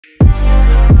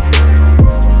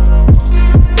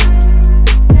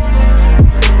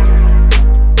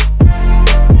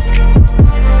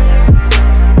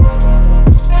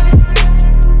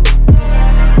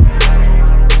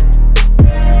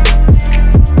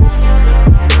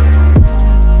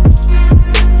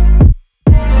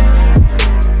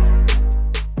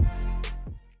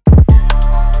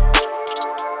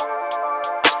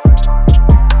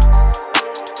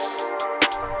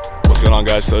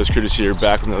Guys, Stelios Kroudis here,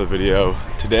 back with another video.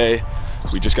 Today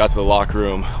we just got to the locker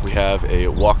room. We have a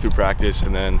walkthrough practice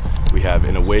and then we have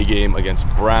an away game against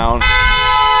Brown.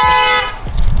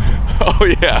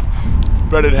 Oh yeah,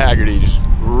 Brendan Haggerty just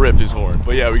ripped his horn.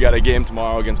 But yeah, we got a game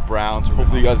tomorrow against Brown, so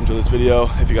hopefully you guys enjoy this video.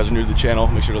 If you guys are new to the channel,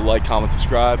 make sure to like, comment,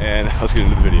 subscribe, and let's get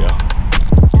into the video.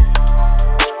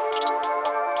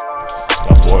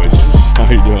 What's up, boys? How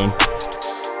you doing?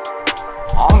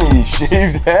 Tommy,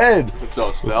 shaved head. What's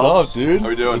up, Stel? What's up, dude? How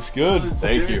we doing? Looks good.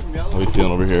 Thank you. How we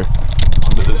feeling over here?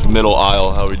 This middle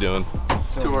aisle, how we doing?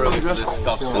 It's too early for this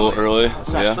stuff. A little early? This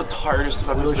is the tiredest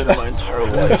I've ever been in my entire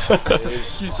life.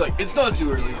 He's like, it's not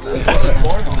too early for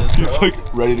this. He's like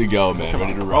ready to go, man.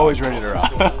 Ready to rock. Always ready to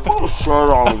rock. Shirt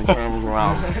on when the camera's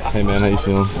around. Hey, man, how you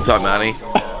feeling? What's up, Manny?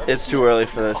 It's too early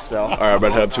for this, Stel. All right, I'm about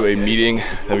to head up to a meeting.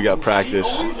 Then we got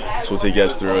practice, so we'll take you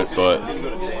guys through it. But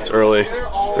it's early,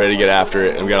 ready to get after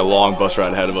it, and we got a long bus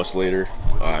ride ahead of us later.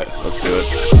 All right, let's do it.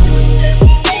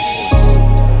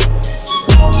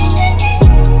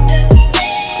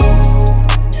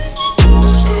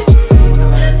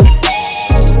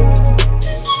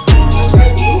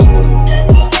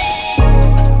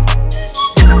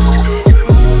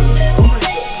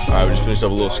 All right, we just finished up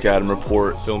a little scat and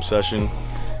report film session.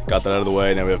 Got that out of the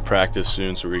way. Now we have practice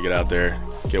soon, so we're gonna get out there,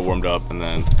 get warmed up, and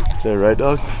then. Is that right,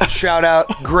 dog? Shout out,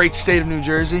 great state of New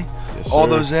Jersey. Yes, all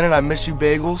those in it. I miss you,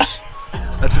 bagels.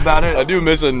 That's about it. I do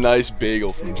miss a nice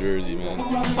bagel from Jersey, man. No!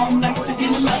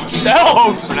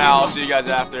 For now, I'll see you guys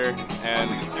after, and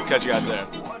catch you guys there.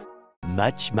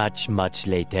 Much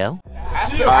later. All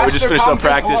right, we just finished up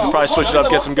practice. Probably switch it up,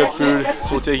 get some good food.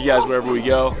 So we'll take you guys wherever we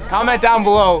go. Comment down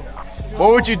below,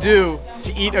 what would you do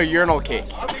to eat a urinal cake?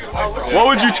 What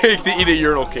would you take to eat a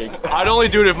urinal cake? I'd only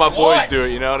do it if my boys do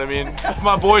it, you know what I mean? If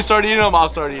my boys start eating them, I'll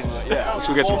start eating them. Yeah, let's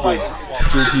go get some food.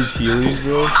 JT's Heelys,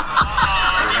 bro.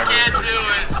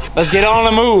 Let's get on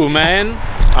the move, man.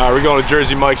 All right, we're going to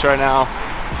Jersey Mike's right now.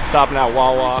 Stopping at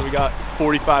Wawa. So we got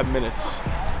 45 minutes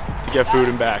to get food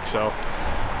and back, so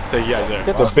I'll take you guys there.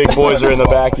 The big boys are in the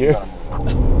back here.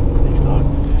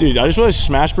 Dude, I just realized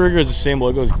Smashburger is the same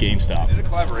logo as GameStop. They did a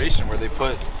collaboration where they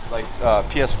put like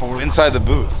PS4 inside the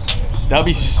booth. That'd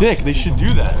be sick. They should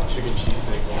do that. Chicken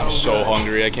cheesesteak. I'm so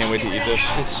hungry. I can't wait to eat this.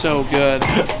 It's so good.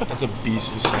 That's a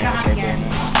beast of a sandwich right there,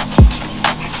 man.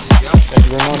 Thank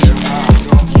you very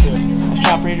much.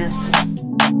 Chop Ranger.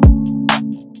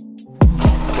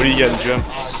 What are you getting, Jim?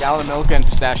 Gallon of milk and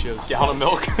pistachios. Gallon of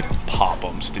milk?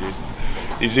 Pop-ums, dude.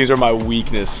 These things are my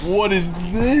weakness. What is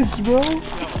this, bro?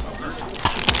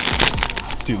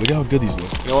 Dude, look at how good these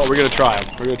look. You know what? We're gonna try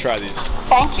them. We're gonna try these.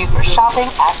 Thank you for shopping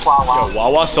at Wawa. Yo,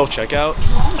 Wawa self-checkout?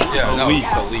 Yeah, no, it's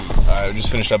the lead. All right, we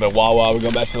just finished up at Wawa. We're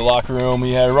going back to the locker room.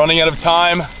 We are running out of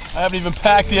time. I haven't even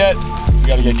packed yet. We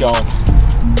gotta get going.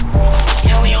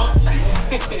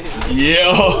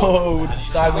 Yo,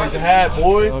 sideways hat,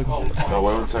 boy. No,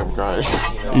 wait one second, I'm crying.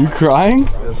 Are you crying?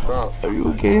 Yeah, stop. Are you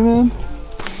okay, man?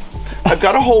 I've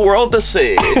got a whole world to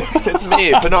see. It's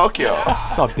me, Pinocchio.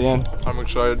 What's up, Dan? I'm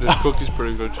excited. This cookie's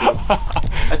pretty good too.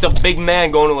 That's a big man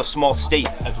going to a small state.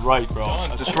 That's right, bro.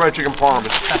 Destroyed chicken parm.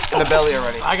 It's in the belly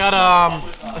already. I got a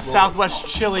Southwest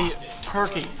chili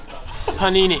turkey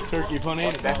panini. Turkey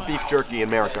panini. That's beef jerky in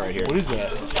America right here. What is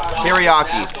that?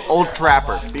 Teriyaki, Old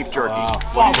Trapper, beef jerky.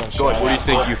 Wow. Good. What do you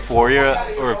think,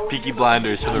 Euphoria or Peaky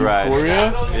Blinders for the ride?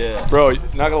 Euphoria? Yeah. Bro,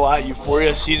 not gonna lie,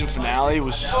 Euphoria season finale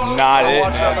was just not it,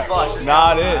 man.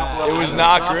 Not it. It was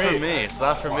not great. It's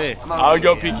not for me. It's not for me. I would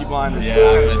go Peaky Blinders. Yeah,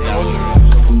 I would down.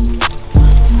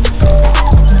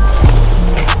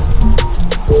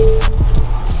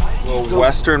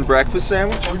 Western breakfast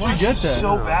sandwich? Where'd you get that?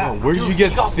 So bad. Where did you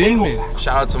get Thin Mints?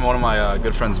 Shout out to one of my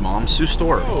good friend's mom, Sue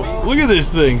Store. Oh, look at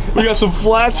this thing. We got some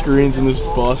flat screens in this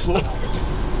bus.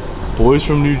 Boys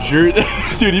from New Jersey.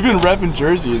 Dude, you've been repping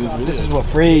Jersey in this video. This is what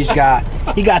Freeze got.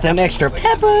 He got them extra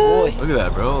peppers. Look at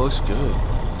that, bro. It looks good.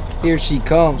 Here she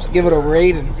comes. Give it a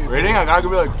rating. Rating? I gotta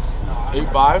give it like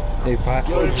 8.5. 8.5.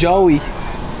 Yo, Joey,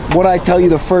 what'd I tell you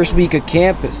the first week of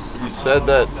campus? You said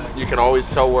that you can always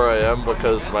tell where I am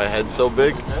because my head's so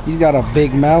big. He's got a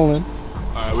big melon.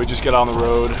 Alright, we just get on the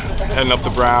road, heading up to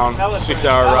Brown.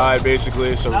 6-hour ride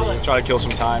basically, so we're gonna try to kill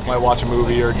some time. Might watch a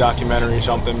movie or a documentary or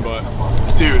something, but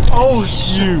dude, oh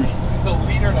shoot. It's a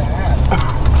liter and a half.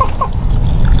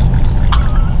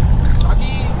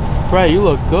 Bro, you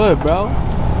look good, bro.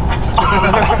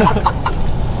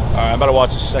 Alright, I'm about to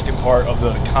watch the second part of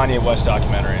the Kanye West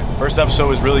documentary. First episode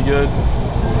was really good.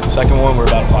 Second one, we're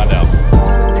about to find out.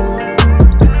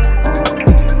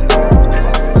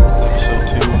 Episode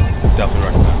 2, definitely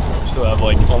recommend. We still have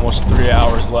like almost 3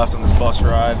 hours left on this bus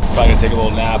ride. Probably gonna take a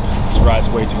little nap. This ride's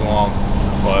way too long,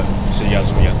 but see you guys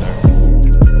when we get there.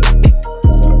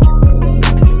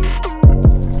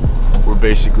 We're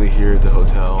basically here at the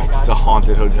hotel. It's a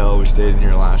haunted hotel. We stayed in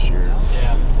here last year.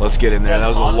 Let's get in there. That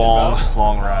was a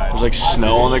long ride. There's like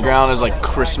snow on the ground. There's like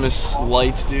Christmas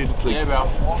lights, dude. It's like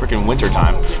freaking winter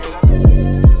time. It's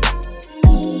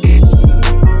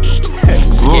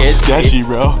a little sketchy,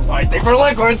 bro. I think we're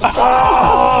liquids.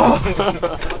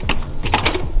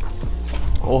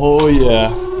 Oh yeah.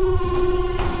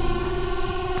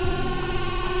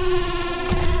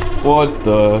 What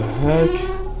the heck?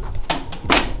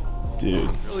 Dude.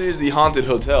 It really is the haunted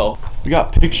hotel. We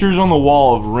got pictures on the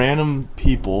wall of random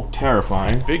people.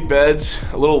 Terrifying. Big beds,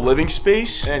 a little living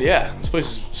space. And yeah, this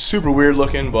place is super weird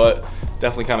looking, but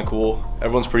definitely kind of cool.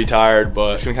 Everyone's pretty tired,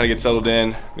 but just gonna kind of get settled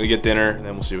in. Gonna get dinner, and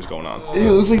then we'll see what's going on. Ew,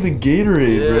 it looks like the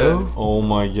Gatorade, bro. Oh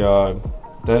my God.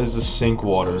 That is the sink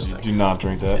water. Do not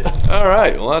drink that. All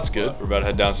right, well that's good. We're about to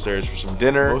head downstairs for some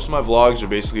dinner. Most of my vlogs are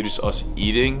basically just us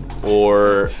eating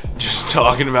or just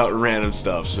talking about random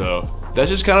stuff. So that's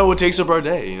just kind of what takes up our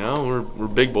day, you know? We're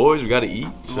big boys, we gotta eat.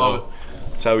 So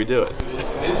that's how we do it.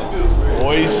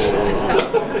 Boys.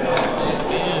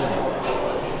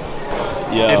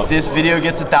 Yo. If this video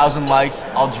gets 1,000 likes,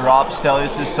 I'll drop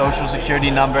Stelios' social security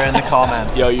number in the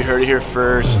comments. Yo, you heard it here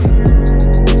first.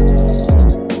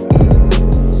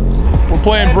 We're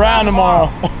playing Brown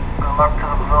tomorrow.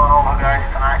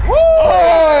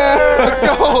 Let's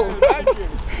go.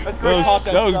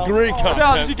 That was great content.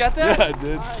 Val, did you get that? Yeah, I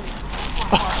did.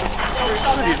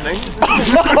 Good evening.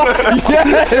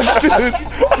 Yes, dude.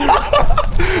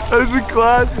 That is a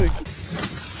classic.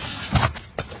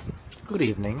 Good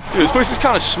evening. Dude, this place is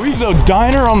kind of sweet. There's a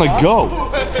diner on the go.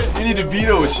 Andy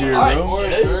DeVito was here, bro.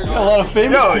 Got a lot of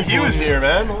famous people. He was here,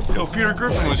 man. Yo, Peter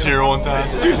Griffin was here one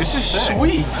time. Dude, this is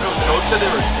sweet.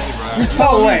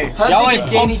 No way. Y'all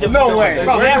ain't pumped. No way.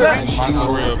 Bro,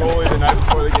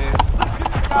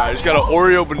 I just got an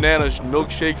Oreo banana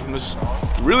milkshake from this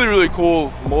really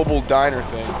cool mobile diner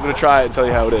thing. I'm gonna try it and tell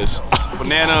you how it is.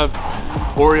 Banana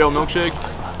Oreo milkshake.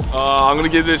 I'm gonna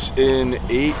give this an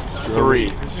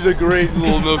 8.3. This is a great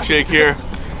little milkshake here.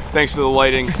 Thanks for the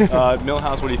lighting.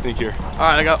 Millhouse, what do you think here? All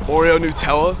right, I got Oreo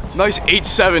Nutella. Nice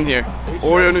 8.7 here.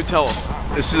 Oreo Nutella.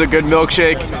 This is a good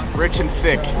milkshake, rich and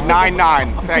thick.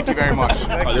 9.9. Thank you very much.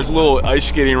 There's a little ice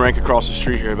skating rink across the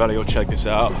street here. About to go check this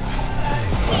out.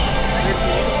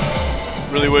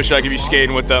 Really wish I could be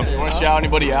skating with them. You want to shout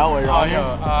anybody out while you're on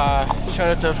here? Shout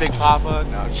out to Big Papa.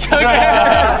 No, He's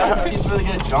really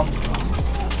good at jumping.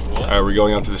 All right, we're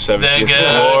going up to the 17th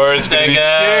floor. It's gonna be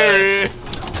scary.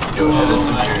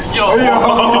 Yo.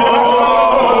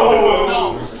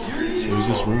 Where's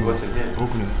this room? What's it here?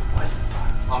 Open it.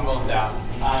 I'm going down.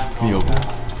 Can you open it?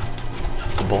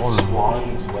 It's a ballroom.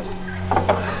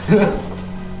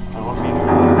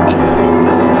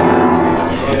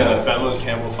 Yeah, Venmo's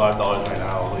Campbell $5 right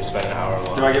now. We spent an hour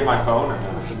alone. Do I get my phone or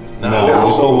no? No, we're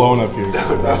just alone up here.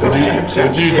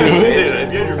 Did you do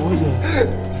it? What was that?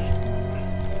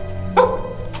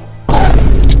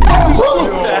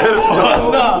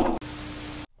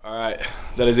 Alright,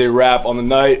 that is a wrap on the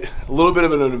night. A little bit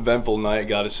of an eventful night,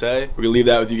 gotta say. We're gonna leave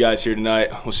that with you guys here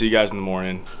tonight. We'll see you guys in the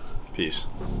morning. Peace.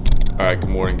 Alright, good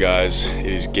morning guys. It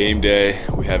is game day.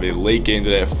 We have a late game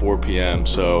today at 4 p.m.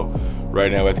 So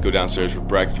right now we have to go downstairs for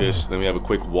breakfast. Then we have a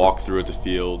quick walk through at the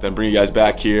field. Then bring you guys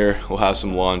back here. We'll have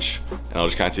some lunch. And I'll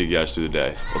just kind of take you guys through the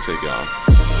day. Let's take it on.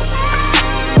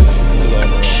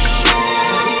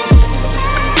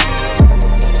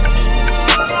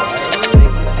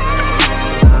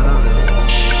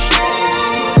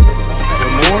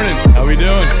 How we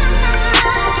doing?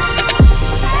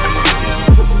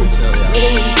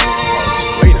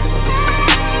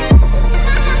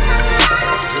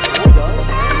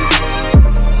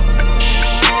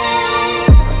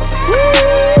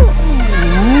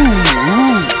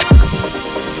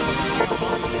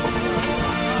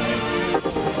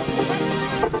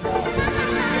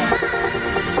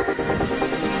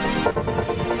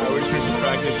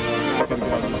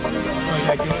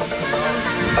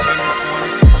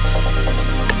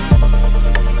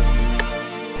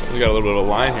 We got a little bit of a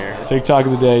line here. TikTok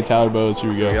of the day, Tyler Bowes.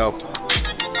 Here we go.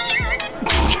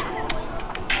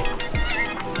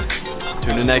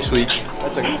 Tune in next week.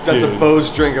 That's a Bose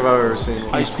drink if I've ever seen.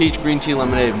 Iced peach green tea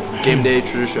lemonade. Game day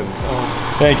tradition.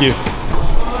 Thank you.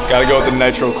 Gotta go with the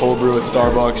nitro cold brew at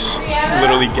Starbucks. It's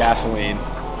literally gasoline.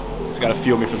 It's gotta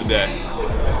fuel me for the day.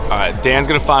 All right, Dan's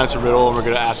gonna find us a riddle and we're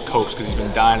gonna ask Copes because he's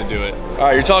been dying to do it. All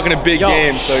right, you're talking a big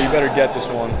game, so you better get this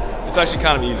one. It's actually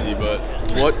kind of easy, but.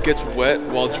 What gets wet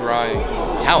while drying?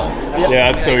 Towel.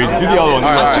 Yeah, that's so easy. Do the other one.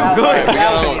 All right. We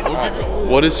got another one.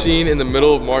 What is seen in the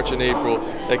middle of March and April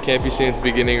that can't be seen at the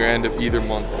beginning or end of either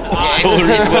month?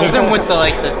 Something with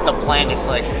the planets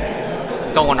like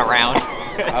going around.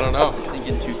 I don't know. I'm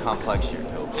thinking too complex here.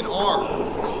 An R.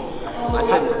 I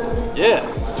said, yeah.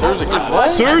 Surza. What?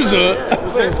 Surza?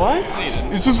 Wait, what?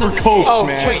 This is for Copes,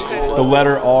 man. Wait. The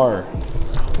letter R.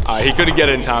 He couldn't get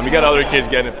it in time. He got other kids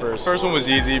getting it first. First one was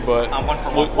easy, but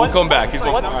we'll come back.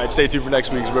 All right, stay tuned for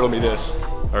next week's Riddle Me This.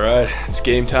 All right, it's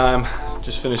game time.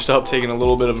 Just finished up, taking a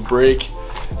little bit of a break.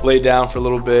 Laid down for a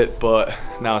little bit, but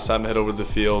now it's time to head over to the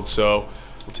field. So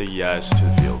we'll take you guys to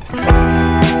the field.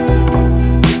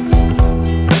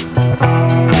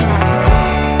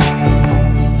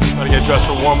 Gotta get dressed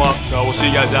for warm-up, so we'll see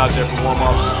you guys out there for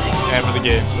warm-ups and for the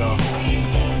game. So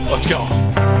let's go.